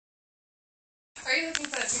you looking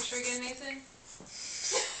for that picture again, Nathan?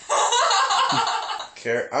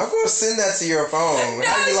 I'm gonna send that to your phone. No,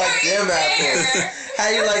 How you like them apples? How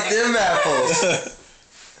you like them apples?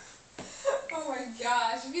 Oh my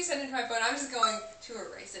gosh! If you send it to my phone, I'm just going to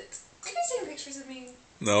erase it. Are you guys taking pictures of me?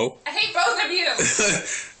 No. I hate both of you.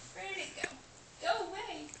 Where did it go? Go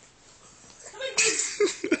away. Come on.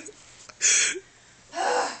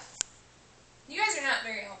 You guys are not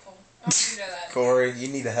very helpful. I want you to know that. Corey, you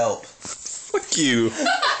need help. Fuck you. Oh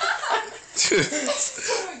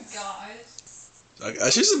my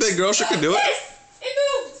gosh. She's a big girl. She can do it. Yes! It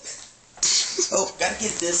moved! Oh, gotta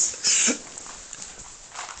get this.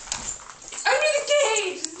 It's under the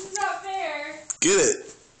cage! This is not fair. Get it.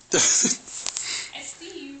 I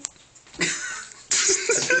see you. I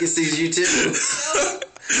think it sees you too. No.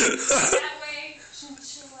 That way.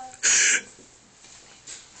 Chinchilla.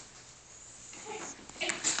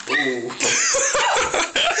 Ooh.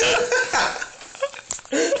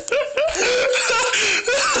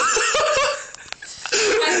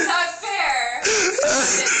 That's not fair. Where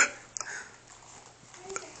is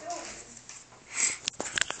it going?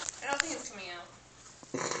 I don't think it's coming out.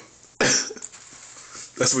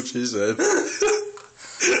 That's what she said.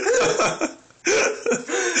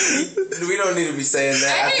 We don't need to be saying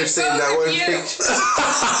that after seeing that one picture.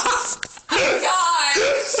 Oh God!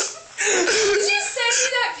 Did you send me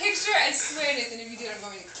that picture? I swear, Nathan, if you did, I'm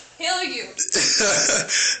going to kill you.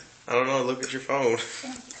 I don't know. Look at your phone.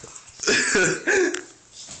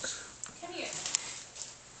 Come here.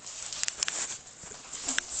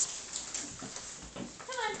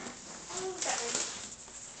 Come on. I'll move that way.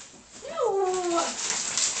 No!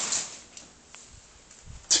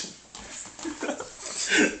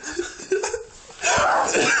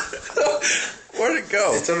 Where'd it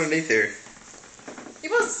go? It's underneath here. You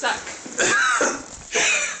both suck.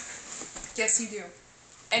 Yes, you do.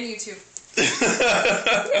 And you too.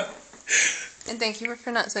 And thank you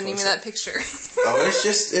for not sending me that picture. Oh, it's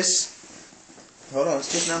hold on,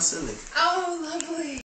 it's just now silly. Oh, lovely.